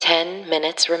10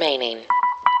 minutes remaining.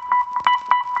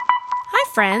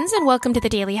 Hi, friends, and welcome to the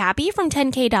Daily Happy from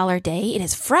 10K Dollar Day. It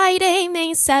is Friday,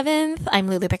 May 7th. I'm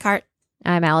Lulu Picard.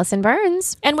 I'm Allison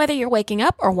Burns. And whether you're waking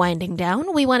up or winding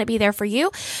down, we want to be there for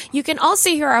you. You can also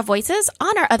hear our voices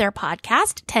on our other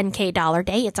podcast, 10K Dollar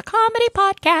Day. It's a comedy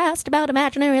podcast about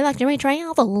imaginary luxury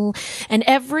travel. And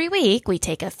every week we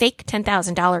take a fake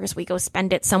 $10,000. We go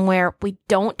spend it somewhere. We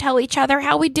don't tell each other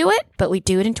how we do it, but we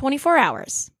do it in 24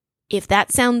 hours. If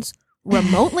that sounds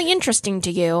remotely interesting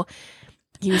to you,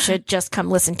 you should just come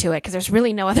listen to it because there's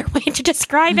really no other way to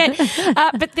describe it.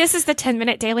 But this is the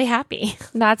 10-minute Daily Happy.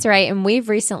 That's right. And we've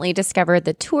recently discovered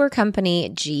the tour company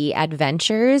G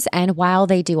Adventures. And while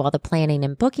they do all the planning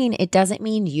and booking, it doesn't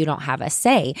mean you don't have a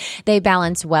say. They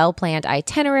balance well-planned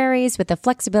itineraries with the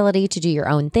flexibility to do your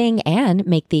own thing and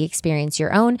make the experience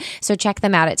your own. So check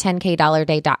them out at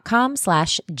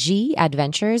 10kdollarday.com/G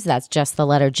Adventures. That's just the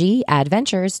letter G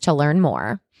Adventures to learn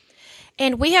more.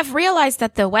 And we have realized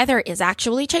that the weather is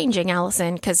actually changing,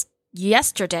 Allison, because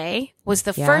yesterday was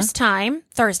the first time,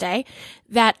 Thursday,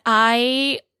 that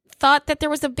I thought that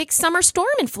there was a big summer storm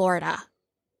in Florida.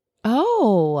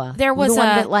 Oh, there was the one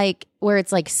that like where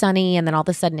it's like sunny and then all of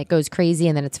a sudden it goes crazy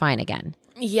and then it's fine again.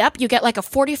 Yep. You get like a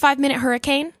 45-minute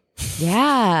hurricane.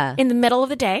 Yeah. In the middle of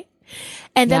the day.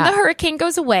 And then the hurricane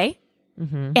goes away.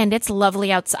 Mm-hmm. And it's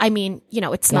lovely outside. I mean, you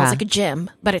know, it smells like a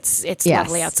gym, but it's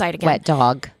lovely outside again. Wet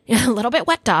dog. A little bit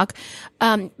wet dog.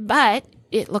 But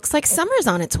it looks like summer's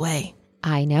on its way.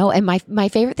 I know. And my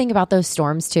favorite thing about those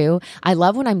storms too, I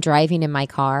love when I'm driving in my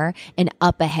car and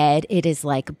up ahead, it is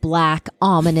like black,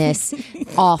 ominous,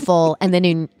 awful. And then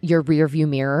in your rear view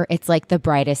mirror, it's like the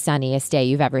brightest, sunniest day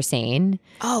you've ever seen.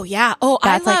 Oh, yeah. Oh,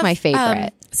 that's like my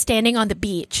favorite. Standing on the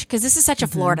beach, because this is such a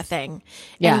Florida thing.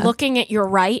 Yeah. And looking at your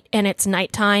right and it's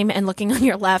nighttime and looking on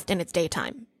your left and it's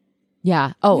daytime.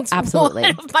 Yeah. Oh, it's absolutely.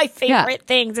 One of my favorite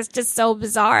things. It's just so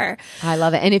bizarre. I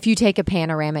love it. And if you take a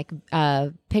panoramic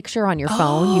picture on your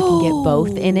phone, you can get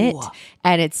both in it.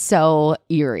 And it's so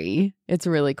eerie. It's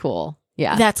really cool.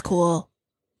 Yeah. That's cool.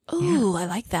 Ooh, I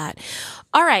like that.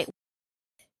 All right.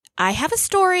 I have a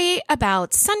story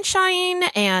about sunshine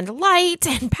and light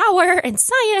and power and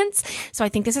science. So I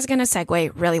think this is going to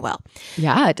segue really well.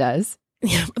 Yeah, it does.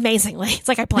 Yeah, amazingly. It's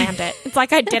like I planned it. It's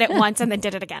like I did it once and then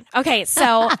did it again. Okay,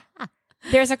 so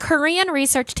there's a Korean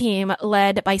research team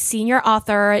led by senior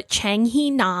author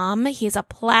Chang-hee Nam. He's a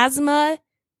plasma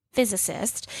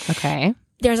physicist. Okay.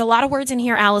 There's a lot of words in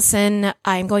here, Allison.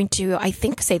 I'm going to, I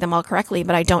think, say them all correctly,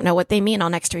 but I don't know what they mean all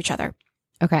next to each other.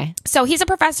 Okay. So he's a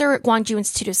professor at Gwangju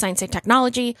Institute of Science and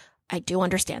Technology. I do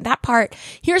understand that part.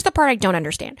 Here's the part I don't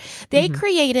understand. They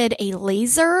created a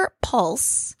laser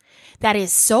pulse that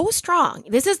is so strong.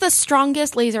 This is the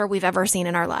strongest laser we've ever seen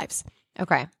in our lives.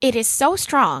 Okay. It is so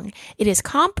strong. It is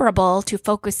comparable to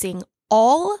focusing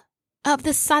all of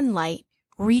the sunlight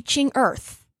reaching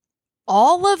Earth,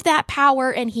 all of that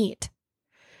power and heat,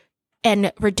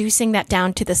 and reducing that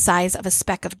down to the size of a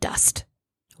speck of dust.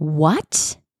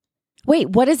 What?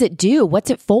 Wait, what does it do? What's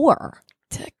it for?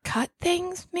 To cut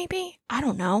things, maybe? I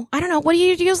don't know. What do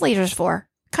you use lasers for?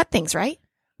 Cut things, right?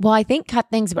 Well, I think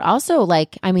cut things, but also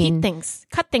like, I mean, heat things,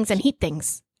 cut things and heat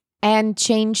things. And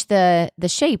change the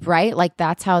shape, right? Like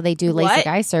that's how they do LASIK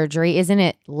eye surgery. Isn't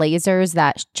it lasers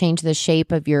that change the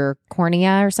shape of your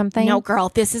cornea or something? No, girl,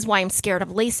 this is why I'm scared of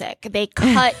LASIK. They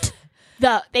cut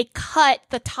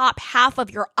the top half of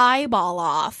your eyeball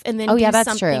off and then do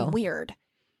something weird.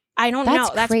 I don't know.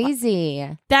 That's crazy.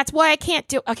 That's why I can't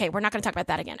do. Okay, we're not going to talk about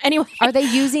that again. Anyway. Are they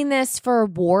using this for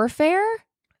warfare?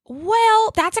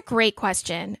 Well, that's a great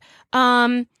question.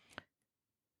 Let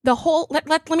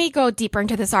me go deeper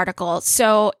into this article.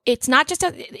 So it's not just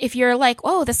if you're like,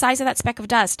 oh, the size of that speck of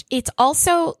dust, it's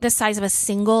also the size of a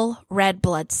single red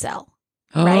blood cell,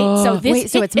 right? So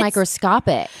it's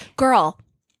microscopic. Girl,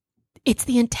 it's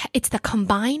the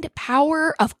combined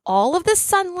power of all of the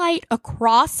sunlight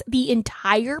across the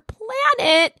entire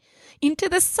planet into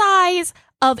the size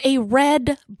of a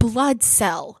red blood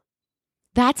cell.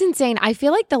 That's insane. I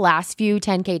feel like the last few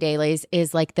 10K dailies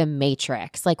is like the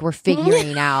Matrix. Like we're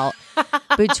figuring out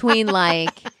between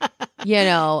like, you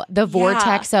know, the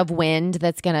vortex of wind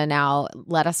that's going to now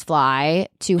let us fly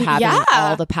to having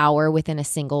all the power within a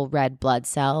single red blood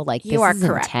cell. Like this is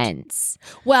intense.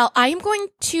 Well, I'm going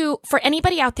to, for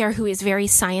anybody out there who is very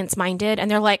science minded and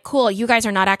they're like, cool, you guys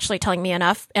are not actually telling me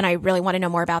enough and I really want to know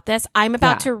more about this. I'm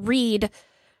about to read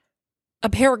a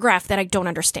paragraph that I don't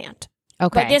understand.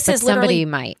 Okay. But this is literally somebody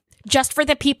might. Just for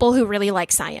the people who really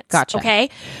like science. Gotcha. Okay?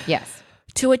 Yes.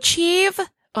 To achieve,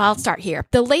 I'll start here.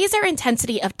 The laser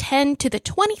intensity of 10 to the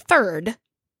 23rd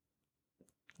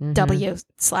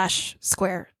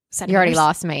W/square You already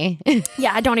lost me.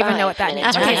 Yeah, I don't even know what that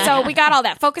means. Okay, so we got all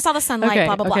that. Focus on the sunlight,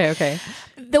 blah, blah, blah. Okay.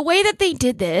 The way that they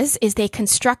did this is they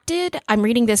constructed, I'm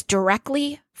reading this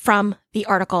directly from the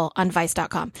article on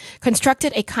Vice.com,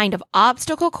 constructed a kind of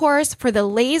obstacle course for the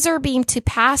laser beam to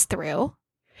pass through,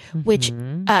 which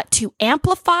to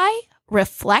amplify,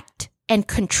 reflect, and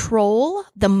control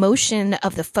the motion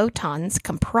of the photons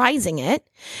comprising it.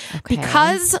 Okay.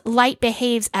 Because light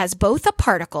behaves as both a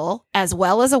particle as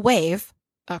well as a wave.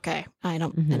 Okay,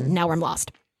 now I'm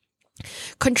lost.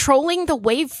 Controlling the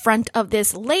wavefront of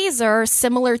this laser,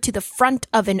 similar to the front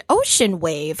of an ocean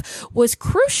wave, was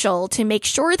crucial to make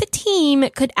sure the team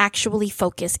could actually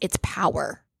focus its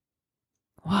power.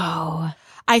 Whoa.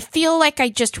 I feel like I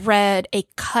just read a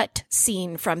cut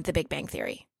scene from The Big Bang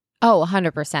Theory. Oh,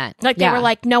 100%. Like they were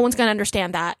like, no one's going to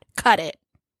understand that. Cut it.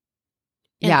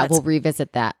 And we'll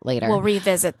revisit that later. We'll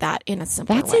revisit that in a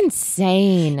simpler way. That's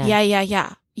insane.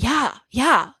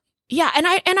 Yeah, and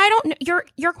I don't.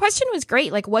 Your question was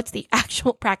great. Like, what's the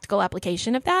actual practical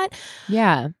application of that?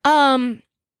 Yeah.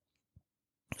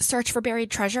 Search for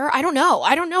buried treasure. I don't know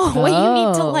what you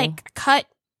need to like cut.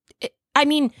 I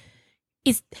mean,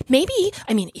 if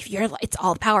you're, it's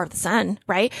all the power of the sun,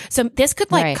 right? So this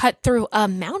could like cut through a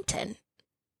mountain,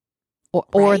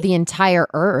 or the entire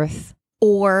Earth,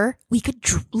 or we could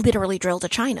literally drill to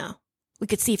China. We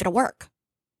could see if it'll work.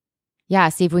 Yeah,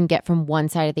 see if we can get from one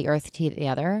side of the Earth to the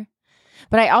other.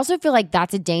 But I also feel like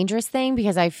that's a dangerous thing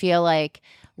because I feel like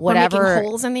whatever. We're making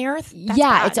holes in the earth? That's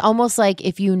bad. It's It's almost like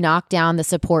if you knock down the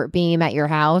support beam at your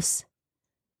house.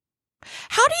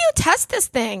 How do you test this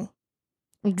thing?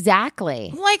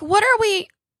 Exactly. Like,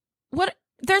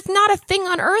 there's not a thing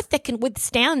on earth that can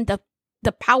withstand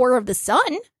the power of the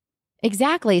sun.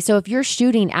 Exactly. So if you're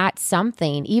shooting at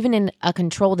something, even in a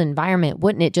controlled environment,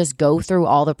 wouldn't it just go through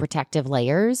all the protective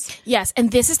layers? Yes.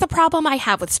 And this is the problem I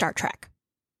have with Star Trek.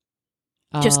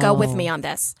 Just go with me on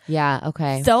this. Yeah.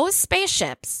 Okay. Those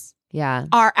spaceships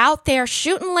are out there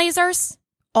shooting lasers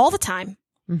all the time.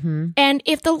 Mm-hmm. And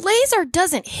if the laser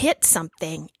doesn't hit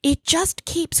something, it just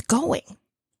keeps going.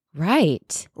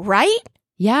 Right. Right?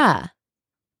 Yeah.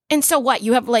 And so what?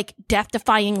 You have like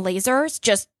death-defying lasers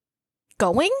just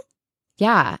going?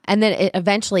 Yeah. And then it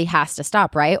eventually has to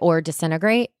stop, right? Or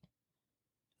disintegrate?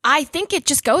 I think it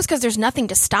just goes because there's nothing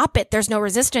to stop it. There's no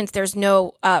resistance. There's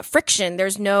no friction.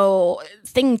 There's no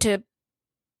thing to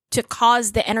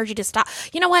cause the energy to stop.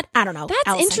 You know what? I don't know. That's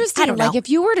Allison, interesting. I don't know. Like if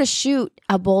you were to shoot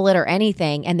a bullet or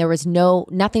anything and there was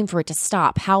nothing for it to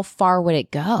stop, how far would it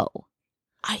go?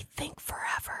 I think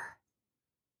forever.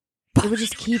 It would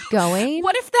just keep going?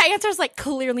 What if the answer is like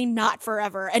clearly not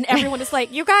forever and everyone is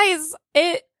like, you guys,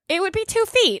 it would be 2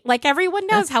 feet. Like everyone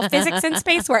knows how physics and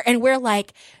space work. And we're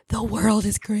like, the world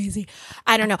is crazy.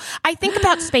 I don't know. I think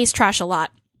about space trash a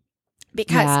lot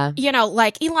because,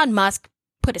 like Elon Musk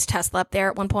put his Tesla up there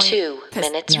at one point. 2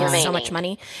 minutes remaining. So much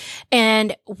money.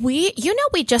 And we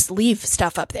just leave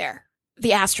stuff up there. The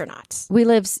astronauts. We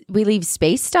leave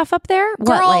space stuff up there?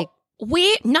 Girl,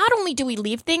 we not only do we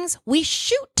leave things, we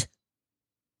shoot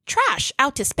trash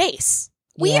out to space.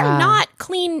 We are not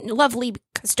clean, lovely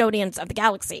custodians of the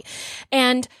galaxy.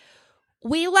 And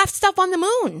we left stuff on the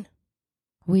moon.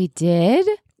 We did?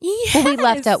 Yes. We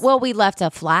left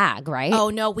a flag, right? Oh,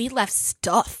 no, we left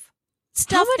stuff.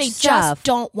 Stuff they just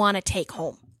don't want to take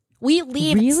home. We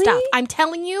leave stuff. I'm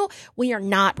telling you, we are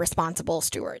not responsible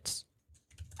stewards.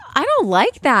 I don't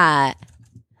like that.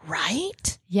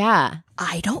 Right? Yeah.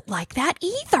 I don't like that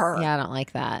either. Yeah, I don't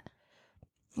like that.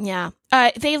 Yeah.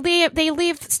 They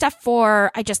leave stuff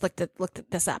for, I just looked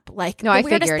this up. Like, no, the I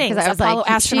weirdest figured things because I was Apollo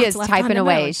like, she is astronauts left typing on the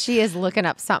away. moon. She is looking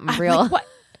up something I'm real. like, what?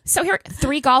 So here,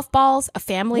 3 golf balls, a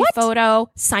family photo,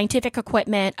 scientific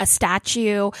equipment, a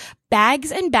statue,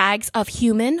 bags and bags of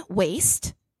human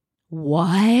waste.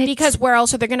 What? Because where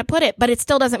else are they going to put it? But it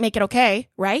still doesn't make it okay,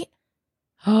 right?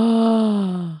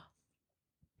 Well,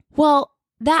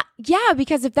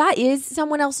 because if that is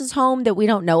someone else's home that we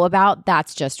don't know about,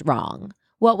 that's just wrong.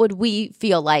 What would we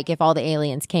feel like if all the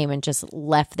aliens came and just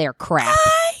left their crap?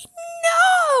 I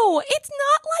know. It's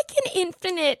not like an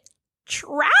infinite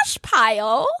trash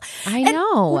pile. I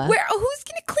know. Who's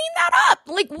going to clean that up?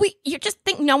 Like you just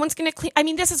think no one's going to clean. I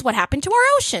mean, this is what happened to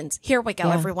our oceans. Here we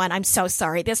go, everyone. I'm so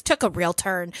sorry. This took a real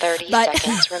turn. 30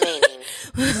 seconds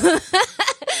remaining.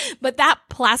 But that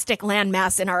plastic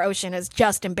landmass in our ocean is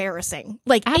just embarrassing.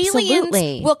 Like Absolutely.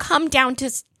 Aliens will come down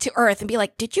to Earth and be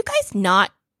like, "Did you guys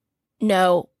not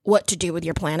know what to do with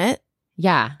your planet?"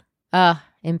 Yeah.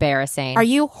 Embarrassing. Are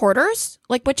you hoarders?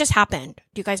 Like, what just happened?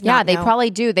 Do you guys not know? They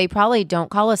probably do. They probably don't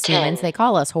call us 10, humans. They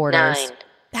call us hoarders. 9,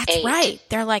 That's 8, right.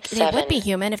 They're like, 7, they would be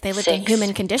human if they lived in 6,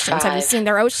 human conditions. 5, Have you seen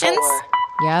their oceans? 4,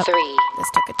 Yep. 3, This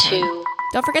took a turn. 2,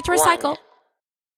 Don't forget to 1. recycle.